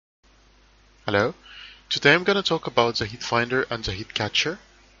Hello. Today I'm going to talk about the heat finder and the heat catcher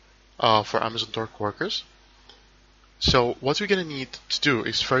for Amazon Turk workers. So what we're going to need to do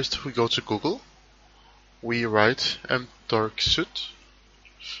is first we go to Google. We write MTurk suit.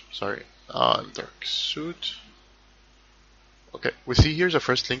 MTurk suit. Okay, we see here the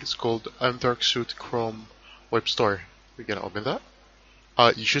first link is called MTurk suit Chrome Web Store. We're going to open that.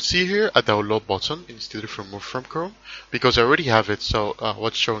 You should see here a download button instead of remove from Chrome because I already have it, so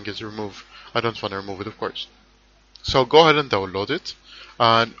what's showing is remove. I don't want to remove it, of course. So go ahead and download it,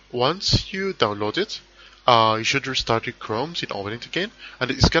 and once you download it, you should restart your Chrome in opening it again,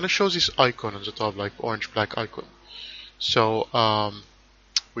 and it's gonna show this icon on the top, like orange black icon. So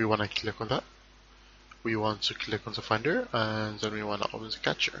we wanna click on that. We want to click on the finder, and then we wanna open the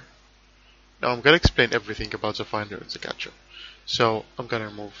catcher. Now I'm gonna explain everything about the finder and the catcher. So I'm gonna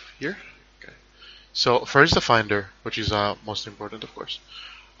remove here. Okay. So first the finder, which is most important, of course.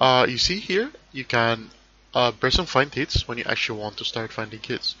 You see here, you can press on find hits when you actually want to start finding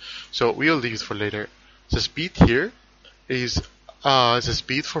hits. So we'll leave it for later. The speed here is the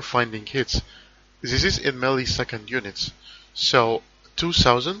speed for finding hits. This is in millisecond units. So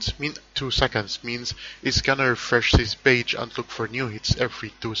 2000 mean 2 seconds means it's gonna refresh this page and look for new hits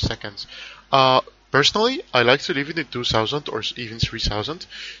every 2 seconds. Personally, I like to leave it in 2000 or even 3000.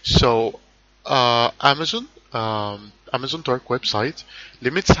 So Amazon Turk website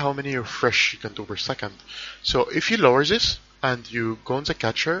limits how many refresh you can do per second. So if you lower this and you go on the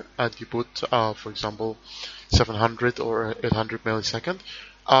catcher and you put, for example, 700 or 800 millisecond,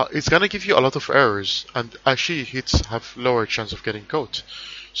 it's gonna give you a lot of errors, and actually hits have lower chance of getting caught.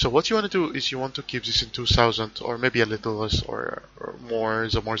 So what you want to do is you want to keep this in 2000 or maybe a little less or more.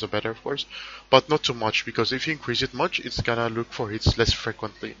 The more the better, of course, but not too much, because if you increase it much, it's gonna look for hits less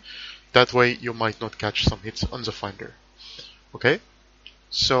frequently. That way you might not catch some hits on the finder. Okay,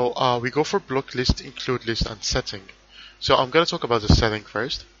 so we go for block list, include list, and setting. So I'm gonna talk about the setting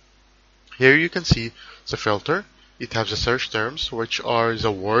first. Here you can see the filter. It has the search terms, which are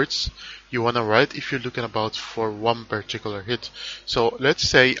the words you wanna write if you're looking about for one particular hit. So let's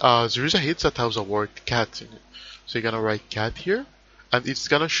say there is a hit that has a word cat in it. So you're gonna write cat here, and it's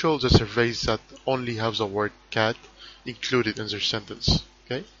gonna show the surveys that only have the word cat included in their sentence.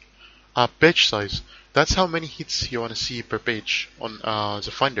 Okay. Page size. That's how many hits you want to see per page on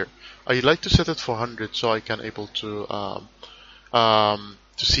the finder. I like to set it for 100 so I can able to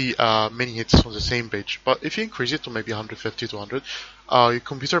see many hits on the same page. But if you increase it to maybe 150 to 100, your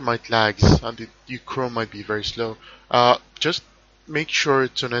computer might lag and your Chrome might be very slow. Just make sure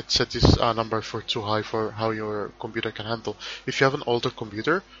to not set this number for too high for how your computer can handle. If you have an older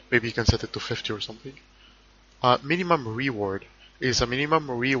computer, maybe you can set it to 50 or something. Minimum reward is a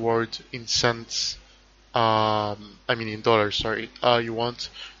minimum reward in cents, in dollars, sorry, you want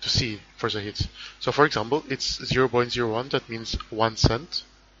to see for the hits. So for example, it's 0.01, that means 1 cent,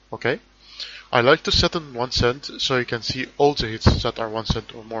 okay? I like to set on 1 cent so you can see all the hits that are 1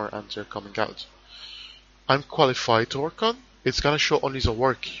 cent or more and they're coming out. I'm qualified to work on. It's gonna show only the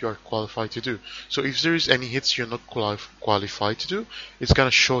work you are qualified to do. So if there is any hits you're not qualified to do, it's gonna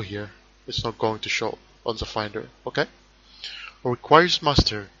show here. It's not going to show on the finder, okay? Requires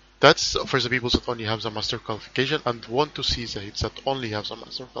master. That's for the people that only have the master qualification and want to see the hits that only have the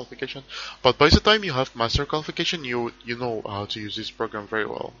master qualification. But by the time you have master qualification, you know how to use this program very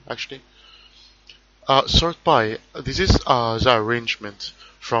well, actually. Sort by. This is the arrangement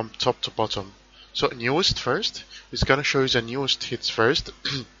from top to bottom. So newest first. It's gonna show you the newest hits first,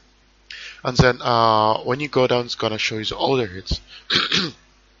 and then when you go down, it's gonna show you the older hits.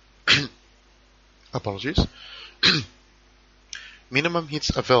 Apologies. Minimum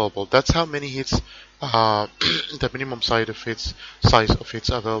hits available. That's how many hits, the minimum size of hits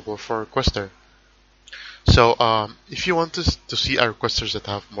available for a requester. So if you want to see our requesters that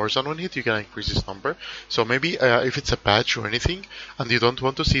have more than one hit, you can increase this number. So maybe if it's a patch or anything, and you don't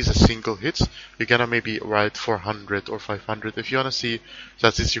want to see the single hits, you're gonna maybe write 400 or 500. If you wanna see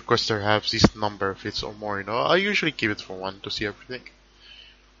that this requester has this number of hits or more, I usually keep it for 1 to see everything.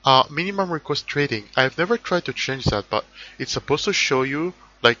 Minimum request rating. I've never tried to change that, but it's supposed to show you,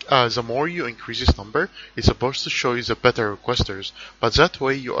 like, the more you increase this number, it's supposed to show you the better requesters. But that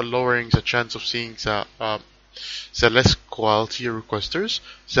way you are lowering the chance of seeing the less quality requesters.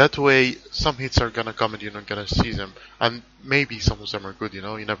 That way some hits are gonna come and you're not gonna see them. And maybe some of them are good, you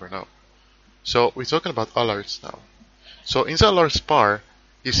never know. So we're talking about alerts now. So in the alerts bar,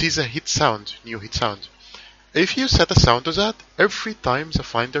 you see the hit sound, new hit sound. If you set a sound to that, every time the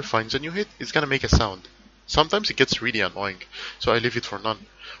finder finds a new hit, it's gonna make a sound. Sometimes it gets really annoying, so I leave it for none.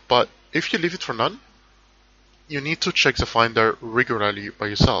 But if you leave it for none, you need to check the finder regularly by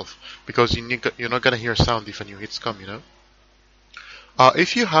yourself because you're not gonna hear sound if a new hits come, you know.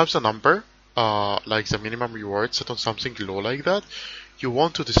 If you have the number, like the minimum reward set on something low like that, you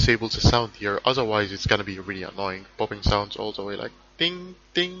want to disable the sound here, otherwise it's gonna be really annoying, popping sounds all the way like ding,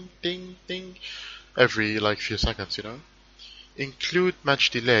 ding, ding, ding, every like few seconds, you know. Include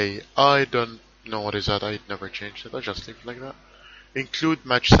match delay, I don't know what is that, I never changed it, I just leave it like that. Include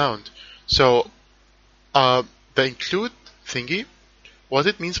match sound. So, the include thingy, what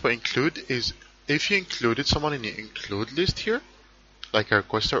it means by include is if you included someone in the include list here, like a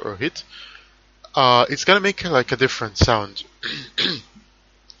requester or hit, it's gonna make like a different sound.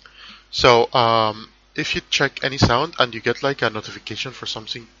 So if you check any sound and you get like a notification for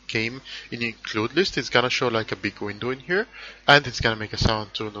something came in the include list, it's gonna show like a big window in here, and it's gonna make a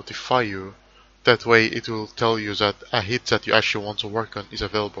sound to notify you. That way, it will tell you that a hit that you actually want to work on is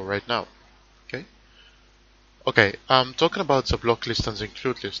available right now. Okay. Okay. I'm talking about the block list and the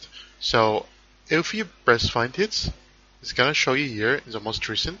include list. So if you press find hits, it's gonna show you here in the most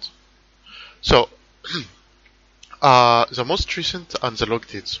recent. So the most recent and the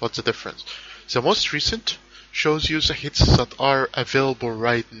logged hits, what's the difference? The most recent shows you the hits that are available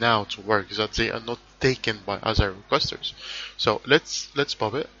right now to work, that they are not taken by other requesters. So let's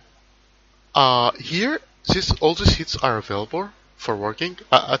pop it. Here, all these hits are available for working.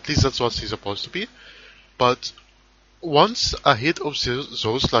 At least that's what it's supposed to be. But once a hit of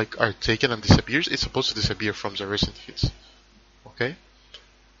those like are taken and disappears, it's supposed to disappear from the recent hits. Okay?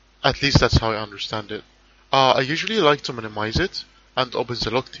 At least that's how I understand it. I usually like to minimize it and open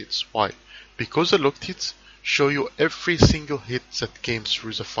the locked hits. Why? Because the locked hits show you every single hit that came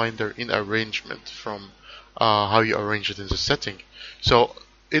through the finder in arrangement from how you arrange it in the setting. So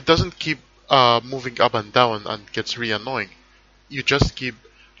it doesn't keep moving up and down and gets really annoying. You just keep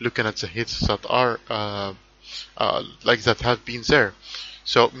looking at the hits that are like that have been there.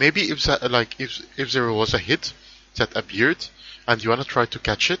 So maybe if there was a hit that appeared and you wanna try to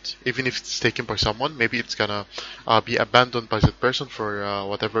catch it, even if it's taken by someone, maybe it's gonna be abandoned by that person for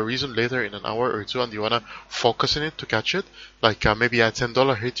whatever reason later in an hour or two, and you wanna focus on it to catch it. Like maybe a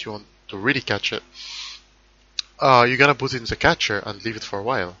 $10 hit, you want to really catch it. You're gonna put in the catcher and leave it for a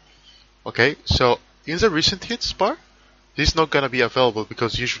while. Okay, so in the recent hits bar, this is not gonna be available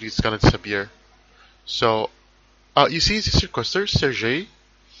because usually it's gonna disappear. So you see this requester, Sergey.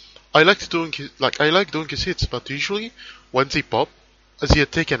 I like doing his hits, but usually when they pop, they are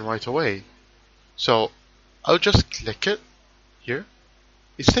taken right away. So I'll just click it here.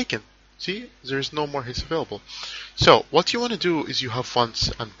 It's taken. See, there is no more hits available. So what you want to do is you have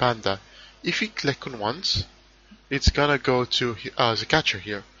once and panda. If you click on once, it's gonna go to the catcher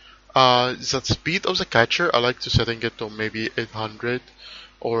here. The speed of the catcher, I like to setting it to maybe 800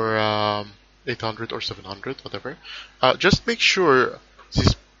 or 800 or 700, whatever. Just make sure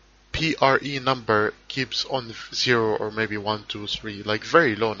this PRE number keeps on 0 or maybe 1, 2, 3, like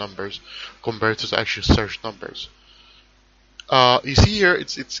very low numbers compared to the actual search numbers. You see here,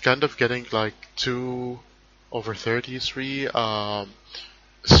 it's kind of getting like 2 over 33,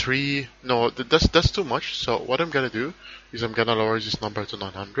 3, no, that's too much. So what I'm gonna do is I'm gonna lower this number to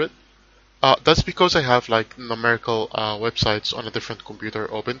 900. That's because I have like numerical websites on a different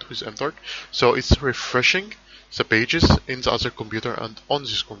computer opened with MTurk, so it's refreshing the pages in the other computer and on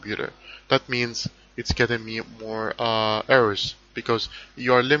this computer. That means it's getting me more errors because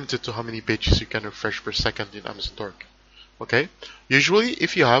you are limited to how many pages you can refresh per second in MTurk. Okay? Usually,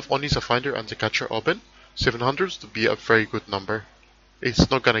 if you have only the finder and the catcher open, 700 would be a very good number.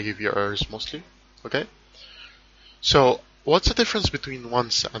 It's not gonna give you errors mostly. Okay? So, what's the difference between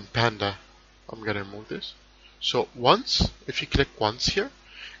once and panda? I'm gonna remove this. So once, if you click once here,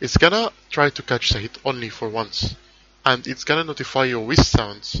 it's gonna try to catch the hit only for once, and it's gonna notify you with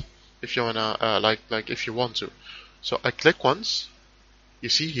sounds if you wanna like if you want to. So I click once. You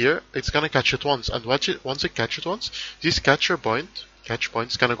see here, it's gonna catch it once, and once it catch it once, this catch point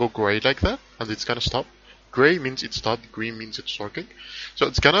is gonna go gray like that, and it's gonna stop. Gray means it stopped, green means it's working. So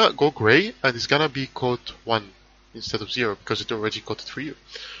it's gonna go gray, and it's gonna be code 1 instead of 0 because it already coded for you.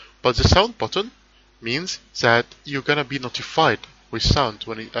 But the sound button means that you're gonna be notified with sound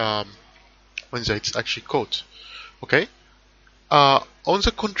when it's actually caught. Okay. On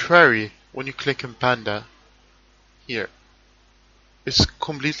the contrary, when you click on panda here, it's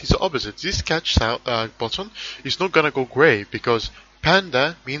completely the opposite. This catch sound button is not gonna go gray because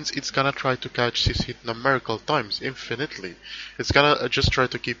panda means it's gonna try to catch this hit numerical times infinitely. It's gonna just try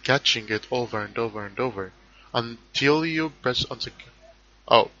to keep catching it over and over and over until you press on the.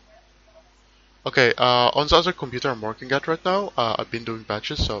 Oh. Okay, on the other computer I'm working at right now, I've been doing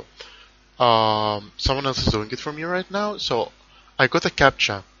batches, so someone else is doing it for me right now. So I got a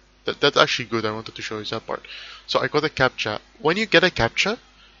captcha. That's actually good. I wanted to show you that part. So I got a captcha. When you get a captcha,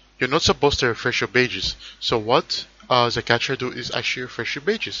 you're not supposed to refresh your pages. So what the catcher do is actually refresh your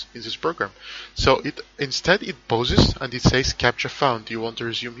pages in this program. So it pauses and it says captcha found. Do you want to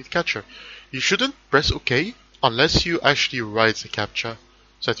resume hit catcher? You shouldn't press OK unless you actually write the captcha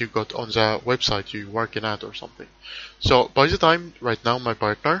that you got on the website you're working at or something. So by the time right now my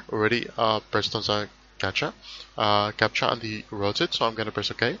partner already pressed on the captcha and he wrote it, so I'm gonna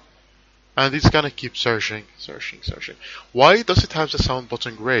press OK. And it's gonna keep searching. Why does it have the sound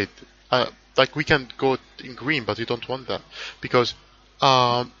button red? Like we can go in green, but you don't want that because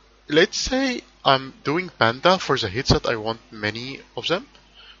let's say I'm doing panda for the hits that I want many of them.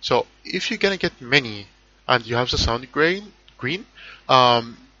 So if you're gonna get many and you have the sound green,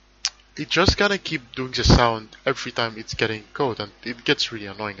 it's just gonna keep doing the sound every time it's getting code, and it gets really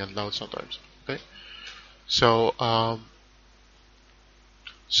annoying and loud sometimes. Okay, so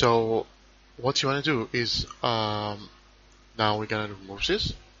so what you want to do is now we're gonna remove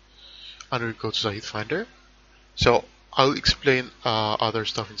this and we go to the hit finder. So I'll explain other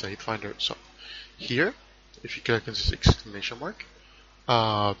stuff in the hit finder. So here, if you click on this exclamation mark,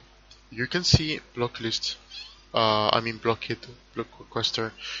 you can see block list. Block hit, block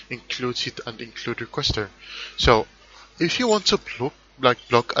requester, include hit, and include requester. So if you want to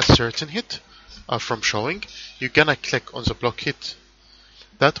block a certain hit from showing, you're gonna click on the block hit.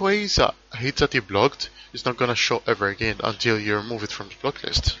 That way, the hit that you blocked is not gonna show ever again until you remove it from the block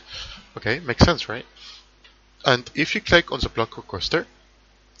list. Okay, makes sense, right? And if you click on the block requester,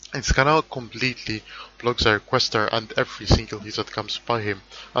 it's gonna completely block the requester and every single hit that comes by him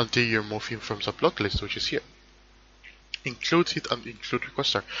until you remove him from the block list, which is here. Include hit and include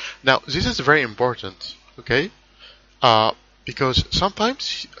requester. Now, this is very important, okay? Because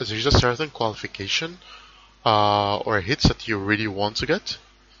sometimes there's a certain qualification or hits that you really want to get.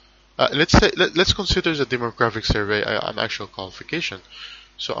 Let's consider the demographic survey an actual qualification.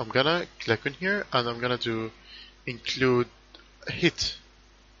 So I'm gonna click on here and I'm gonna do include hit.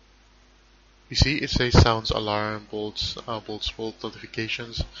 You see, it says sounds, alarm, bolts, bolt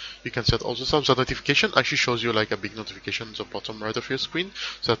notifications. You can set also stuff. The notification actually shows you like a big notification on the bottom right of your screen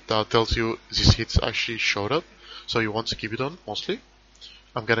that tells you these hits actually showed up. So you want to keep it on mostly.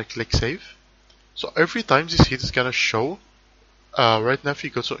 I'm gonna click save. So every time this hit is gonna show, right now if you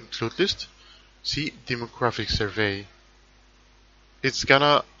go to include list, see demographic survey. It's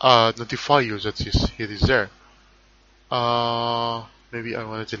gonna notify you that this hit is there. Maybe I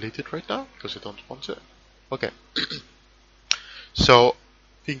want to delete it right now because I don't want it. Okay. So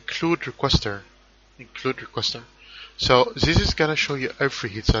include requester. So this is gonna show you every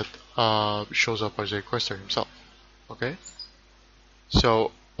hit that shows up as the requester himself. Okay.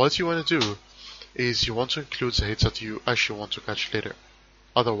 So what you want to do is you want to include the hits that you actually want to catch later.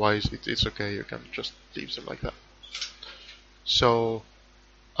 Otherwise, it's okay. You can just leave them like that. So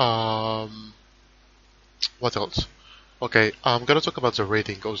what else? Okay, I'm gonna talk about the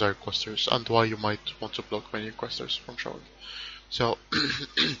rating of the requesters and why you might want to block many requesters from showing. So,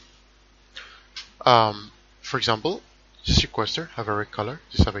 for example, this requester have a red color,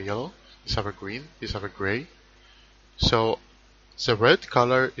 this have a yellow, this have a green, this have a gray. So, the red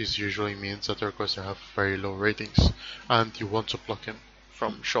color is usually means that the requester have very low ratings and you want to block him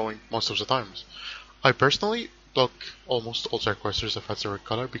from showing most of the times. I personally block almost all the requesters that have the red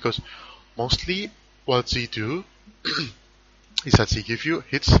color because mostly what they do is that they give you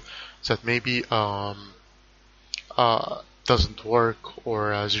hits that maybe doesn't work or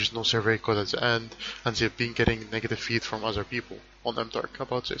there's no survey code at the end, and they've been getting negative feed from other people on MTurk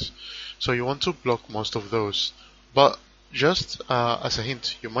about this. So you want to block most of those, but just as a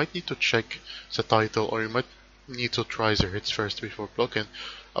hint, you might need to check the title or you might need to try the hits first before blocking.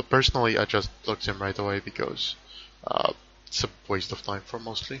 Personally, I just block them right away because it's a waste of time for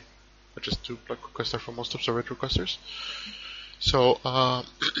mostly. I just do block requester for most of the red requesters. So, how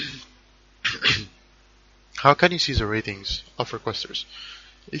can you see the ratings of requesters?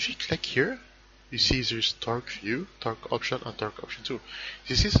 If you click here, you see there's Turk view, Turk option, and Turk option 2.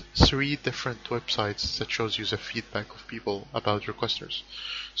 This is 3 different websites that shows you the feedback of people about requesters.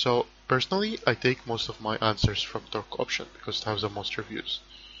 So, personally, I take most of my answers from Turk option because it has the most reviews.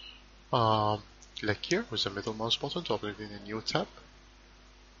 Click here with the middle mouse button to open it in a new tab.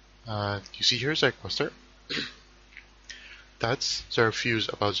 And you see here's a requester. That's the reviews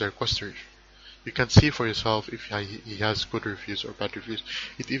about the requester. You can see for yourself if he has good reviews or bad reviews.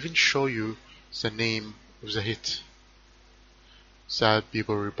 It even show you the name of the hit that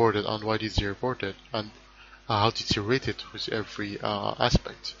people reported and why did they report it, and how did he rate it with every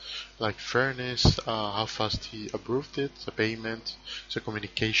aspect, like fairness, how fast he approved it, the payment, the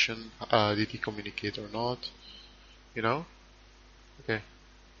communication, did he communicate or not, you know? Okay,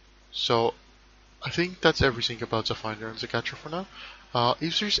 so I think that's everything about the Finder and the Catcher for now.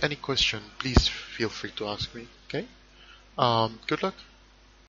 If there's any question, please feel free to ask me, okay? Good luck.